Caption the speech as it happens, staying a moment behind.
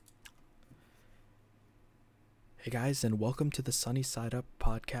Hey guys, and welcome to the Sunny Side Up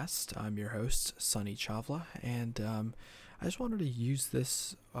podcast. I'm your host, Sunny Chavla, and I just wanted to use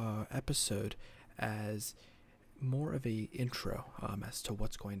this episode as more of a intro as to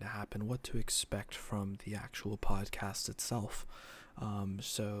what's going to happen, what to expect from the actual podcast itself.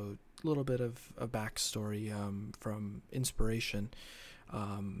 So a little bit of a backstory from inspiration.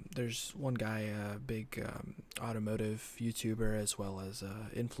 There's one guy, a big automotive YouTuber as well as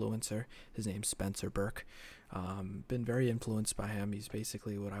influencer. His name's Spencer Burke. Been very influenced by him. He's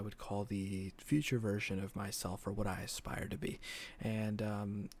basically what I would call the future version of myself, or what I aspire to be.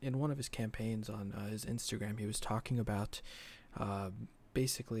 And in one of his campaigns on his Instagram, he was talking about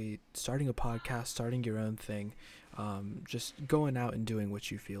basically starting a podcast, starting your own thing, just going out and doing what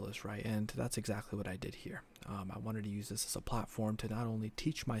you feel is right. And that's exactly what I did here. I wanted to use this as a platform to not only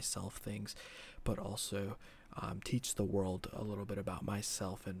teach myself things, but also teach the world a little bit about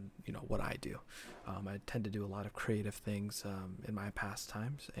myself and what I do. I tend to do a lot of creative things in my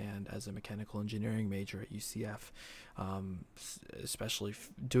pastimes, and as a mechanical engineering major at UCF, especially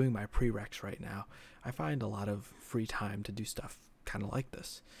doing my prereqs right now, I find a lot of free time to do stuff kind of like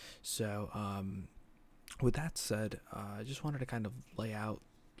this. So with that said, I just wanted to kind of lay out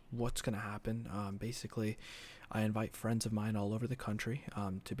what's going to happen. Basically, I invite friends of mine all over the country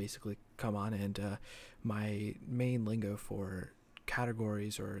to basically come on, and my main lingo for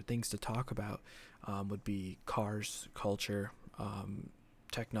categories or things to talk about would be cars, culture,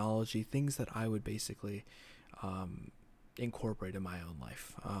 technology, things that I would basically incorporate in my own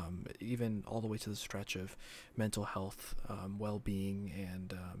life, even all the way to the stretch of mental health, well-being,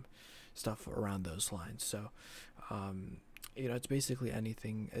 and stuff around those lines. So it's basically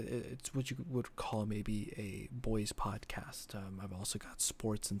anything. It's what you would call maybe a boys podcast. I've also got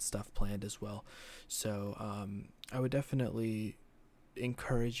sports and stuff planned as well. So I would definitely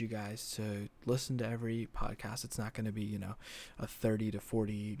encourage you guys to listen to every podcast. It's not going to be, a 30 to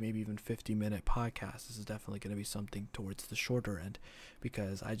 40, maybe even 50-minute podcast. This is definitely going to be something towards the shorter end,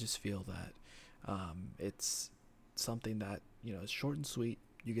 because I just feel that it's something that, is short and sweet.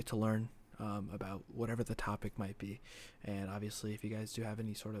 You get to learn about whatever the topic might be. And obviously, if you guys do have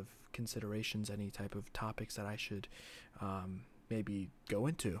any sort of considerations, any type of topics that I should maybe go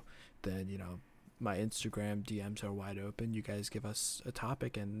into, then, my Instagram DMs are wide open. You guys give us a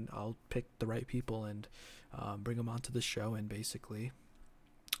topic, and I'll pick the right people and bring them onto the show, and basically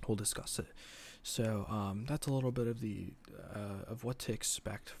we'll discuss it. So that's a little bit of the of what to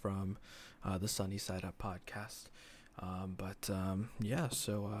expect from the Sunny Side Up podcast.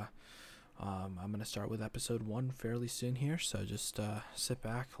 So I'm gonna start with episode 1 fairly soon here. So just sit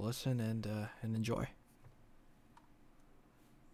back, listen, and enjoy.